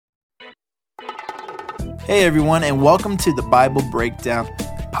Hey everyone, and welcome to the Bible Breakdown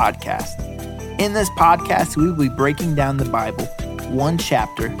Podcast. In this podcast, we will be breaking down the Bible one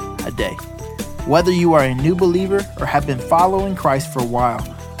chapter a day. Whether you are a new believer or have been following Christ for a while,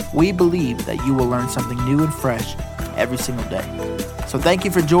 we believe that you will learn something new and fresh every single day. So thank you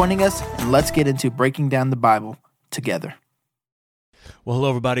for joining us, and let's get into breaking down the Bible together. Well, hello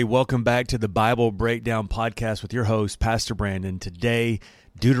everybody. Welcome back to the Bible Breakdown Podcast with your host, Pastor Brandon. Today,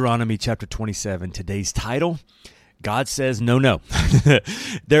 Deuteronomy chapter 27. Today's title, God says no.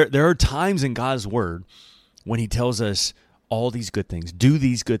 There are times in God's Word when He tells us all these good things, do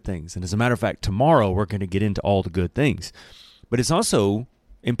these good things. And as a matter of fact, tomorrow we're going to get into all the good things. But it's also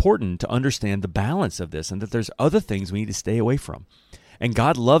important to understand the balance of this and that there's other things we need to stay away from. And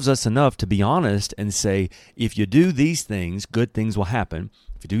God loves us enough to be honest and say, if you do these things, good things will happen.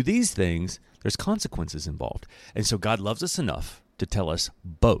 If you do these things, there's consequences involved. And so God loves us enough to tell us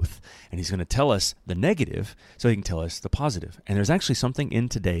both. And He's going to tell us the negative so He can tell us the positive. And there's actually something in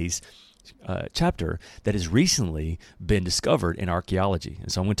today's chapter that has recently been discovered in archaeology.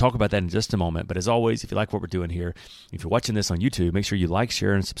 And so I'm going to talk about that in just a moment. But as always, if you like what we're doing here, if you're watching this on YouTube, make sure you like,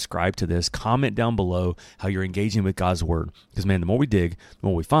 share, and subscribe to this. Comment down below how you're engaging with God's Word. Because, man, the more we dig, the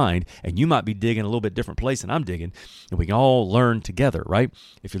more we find. And you might be digging a little bit different place than I'm digging. And we can all learn together, right?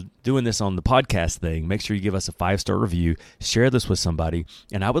 If you're doing this on the podcast thing, make sure you give us a 5-star review. Share this with somebody.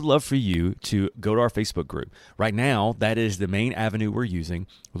 And I would love for you to go to our Facebook group. Right now, that is the main avenue we're using.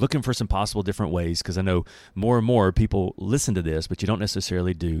 We're looking for some possible different ways because I know more and more people listen to this, but you don't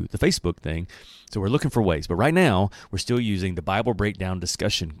necessarily do the Facebook thing. So we're looking for ways. But right now, we're still using the Bible Breakdown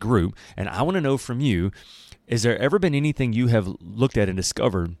discussion group. And I want to know from you, is there ever been anything you have looked at and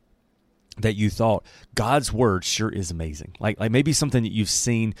discovered that you thought God's Word sure is amazing? Like maybe something that you've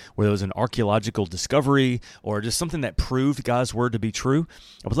seen where there was an archaeological discovery or just something that proved God's Word to be true.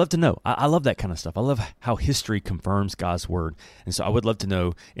 I would love to know. I love that kind of stuff. I love how history confirms God's Word. And so I would love to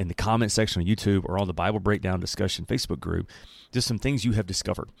know in the comment section on YouTube or on the Bible Breakdown discussion Facebook group, just some things you have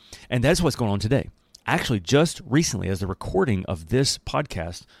discovered. And that's what's going on today. Actually, just recently, as the recording of this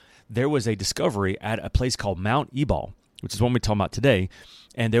podcast, there was a discovery at a place called Mount Ebal, which is what we're talking about today.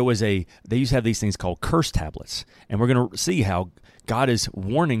 And they used to have these things called curse tablets. And we're going to see how God is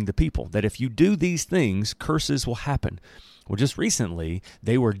warning the people that if you do these things, curses will happen. Well, just recently,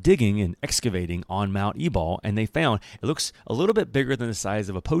 they were digging and excavating on Mount Ebal, and they found it looks a little bit bigger than the size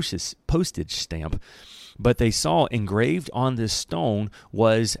of a postage stamp. But they saw engraved on this stone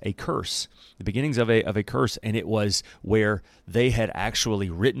was a curse, the beginnings of a curse, and it was where they had actually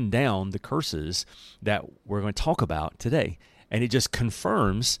written down the curses that we're going to talk about today. And it just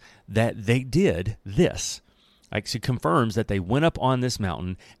confirms that they did this. Like, it confirms that they went up on this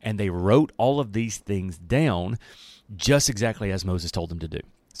mountain and they wrote all of these things down just exactly as Moses told them to do.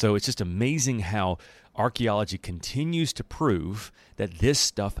 So it's just amazing how archaeology continues to prove that this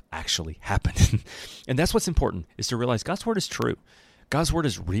stuff actually happened. And that's what's important, is to realize God's Word is true. God's Word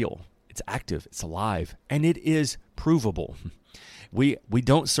is real. It's active. It's alive. And it is provable. We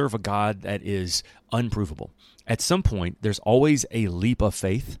don't serve a God that is unprovable. At some point, there's always a leap of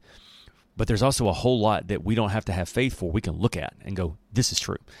faith, but there's also a whole lot that we don't have to have faith for. We can look at and go, this is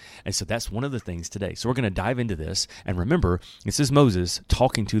true. And so that's one of the things today. So we're going to dive into this. And remember, this is Moses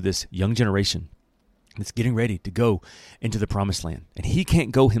talking to this young generation that's getting ready to go into the promised land. And he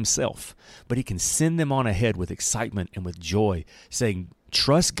can't go himself, but he can send them on ahead with excitement and with joy, saying,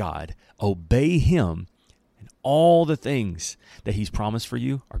 trust God, obey Him, and all the things that He's promised for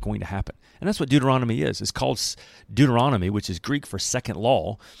you are going to happen. And that's what Deuteronomy is. It's called Deuteronomy, which is Greek for second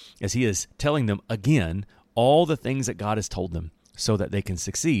law, as he is telling them again all the things that God has told them so that they can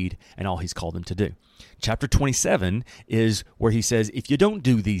succeed in all He's called them to do. Chapter 27 is where he says, if you don't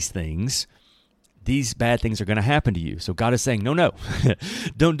do these things, these bad things are going to happen to you. So God is saying, no,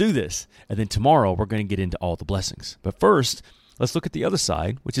 don't do this. And then tomorrow we're going to get into all the blessings. But first, let's look at the other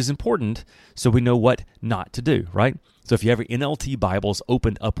side, which is important so we know what not to do, right? So if you have your NLT Bibles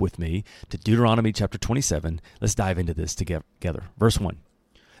opened up with me to Deuteronomy chapter 27, let's dive into this together. Verse 1.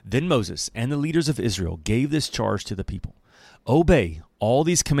 Then Moses and the leaders of Israel gave this charge to the people. Obey all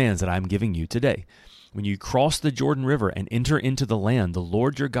these commands that I am giving you today. When you cross the Jordan River and enter into the land the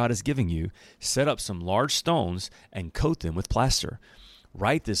Lord your God is giving you, set up some large stones and coat them with plaster.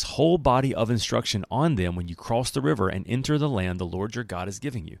 Write this whole body of instruction on them when you cross the river and enter the land the Lord your God is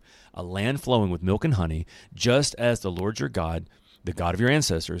giving you, a land flowing with milk and honey, just as the Lord your God, the God of your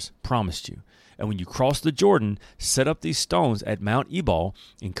ancestors, promised you. And when you cross the Jordan, set up these stones at Mount Ebal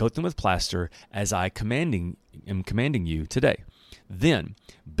and coat them with plaster, as I am commanding you today. Then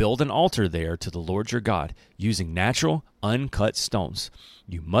build an altar there to the Lord your God, using natural, uncut stones.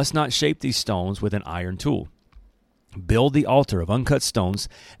 You must not shape these stones with an iron tool. Build the altar of uncut stones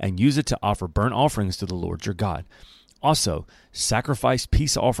and use it to offer burnt offerings to the Lord your God. Also, sacrifice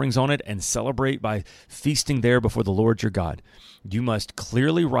peace offerings on it and celebrate by feasting there before the Lord your God. You must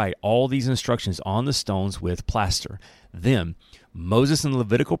clearly write all these instructions on the stones with plaster. Then Moses and the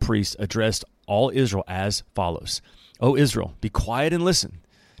Levitical priests addressed all Israel as follows. O Israel, be quiet and listen.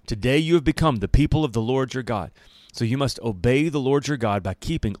 Today you have become the people of the Lord your God. So you must obey the Lord your God by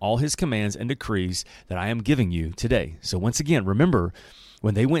keeping all his commands and decrees that I am giving you today. So once again, remember,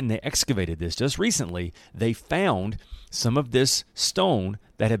 when they went and they excavated this just recently, they found some of this stone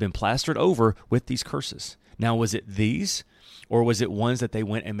that had been plastered over with these curses. Now, was it these, or was it ones that they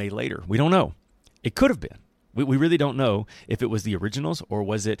went and made later? We don't know. It could have been. We really don't know if it was the originals or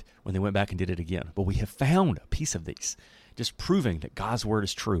was it when they went back and did it again. But we have found a piece of these, just proving that God's word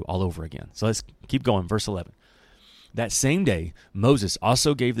is true all over again. So let's keep going. Verse 11. That same day, Moses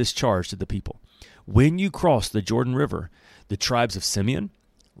also gave this charge to the people. When you cross the Jordan River, the tribes of Simeon,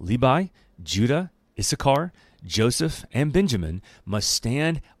 Levi, Judah, Issachar, Joseph, and Benjamin must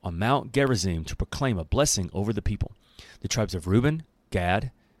stand on Mount Gerizim to proclaim a blessing over the people. The tribes of Reuben,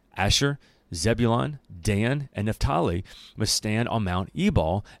 Gad, Asher, Zebulun, Dan, and Naphtali must stand on Mount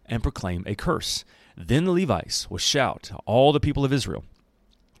Ebal and proclaim a curse. Then the Levites will shout to all the people of Israel,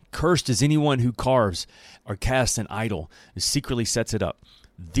 "Cursed is anyone who carves or casts an idol and secretly sets it up.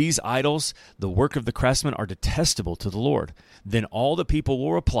 These idols, the work of the craftsman, are detestable to the Lord." Then all the people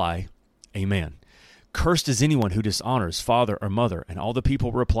will reply, "Amen." "Cursed is anyone who dishonors father or mother," and all the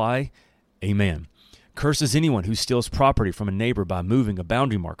people will reply, "Amen." "Cursed is anyone who steals property from a neighbor by moving a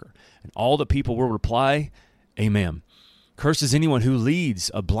boundary marker," and all the people will reply, "Amen." "Cursed is anyone who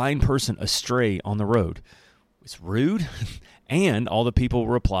leads a blind person astray on the road." It's rude, and all the people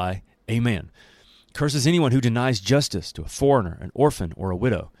will reply, "Amen." "Cursed is anyone who denies justice to a foreigner, an orphan, or a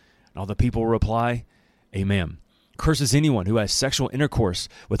widow," and all the people will reply, "Amen." "Cursed is anyone who has sexual intercourse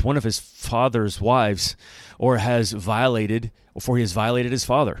with one of his father's wives, or he has violated his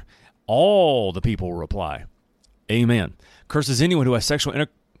father." All the people will reply, "Amen." "Cursed is anyone who has sexual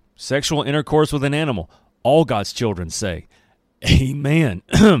intercourse with an animal." All God's children say, "Amen."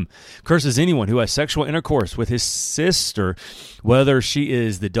 "Cursed is anyone who has sexual intercourse with his sister, whether she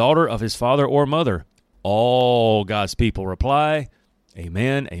is the daughter of his father or mother." All God's people reply,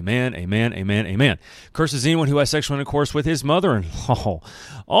 "Amen, amen, amen, amen, amen." "Cursed is anyone who has sexual intercourse with his mother-in-law."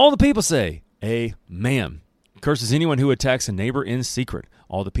 All the people say, "Amen." "Cursed is anyone who attacks a neighbor in secret."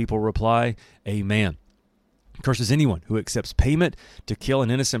 All the people reply, "Amen." "Cursed is anyone who accepts payment to kill an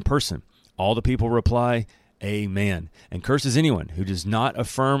innocent person." All the people reply, "Amen." "And cursed is anyone who does not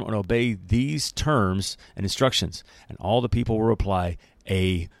affirm or obey these terms and instructions." And all the people will reply,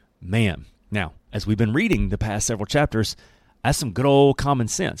 "Amen." Now, as we've been reading the past several chapters, that's some good old common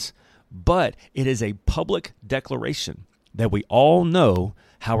sense. But it is a public declaration that we all know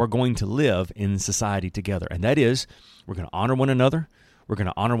how we're going to live in society together. And that is, we're going to honor one another. We're going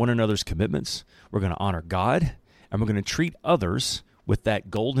to honor one another's commitments. We're going to honor God. And we're going to treat others with that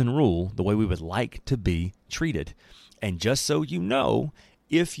golden rule the way we would like to be treated. And just so you know,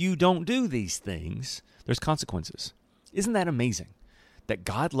 if you don't do these things, there's consequences. Isn't that amazing? That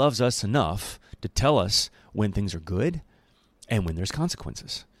God loves us enough to tell us when things are good and when there's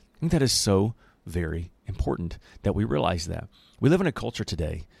consequences. I think that is so very important that we realize that. We live in a culture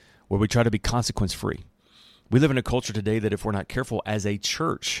today where we try to be consequence-free. We live in a culture today that if we're not careful as a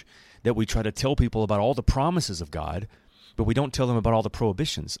church, that we try to tell people about all the promises of God, but we don't tell them about all the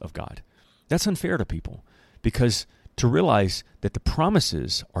prohibitions of God. That's unfair to people, because to realize that the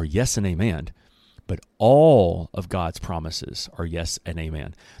promises are yes and amen, but all of God's promises are yes and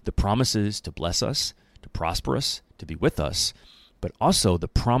amen. The promises to bless us, to prosper us, to be with us, but also the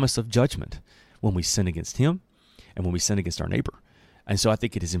promise of judgment when we sin against Him and when we sin against our neighbor. And so I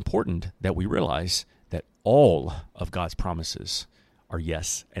think it is important that we realize that all of God's promises are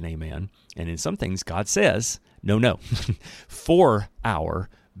yes and amen. And in some things, God says, no, for our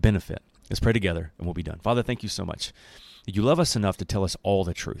benefit. Let's pray together and we'll be done. Father, thank you so much. You love us enough to tell us all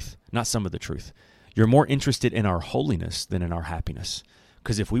the truth, not some of the truth. You're more interested in our holiness than in our happiness.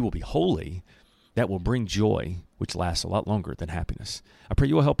 Because if we will be holy, that will bring joy, which lasts a lot longer than happiness. I pray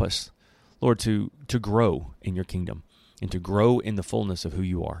you will help us, Lord, to grow in your kingdom and to grow in the fullness of who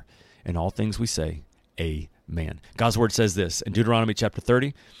you are. In all things we say, amen. God's word says this in Deuteronomy chapter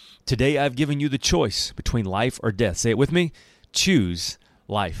 30, "Today I've given you the choice between life or death." Say it with me. Choose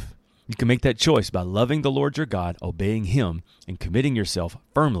life. You can make that choice by loving the Lord your God, obeying Him, and committing yourself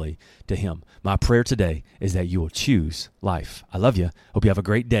firmly to Him. My prayer today is that you will choose life. I love you. Hope you have a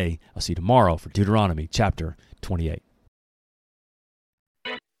great day. I'll see you tomorrow for Deuteronomy chapter 28.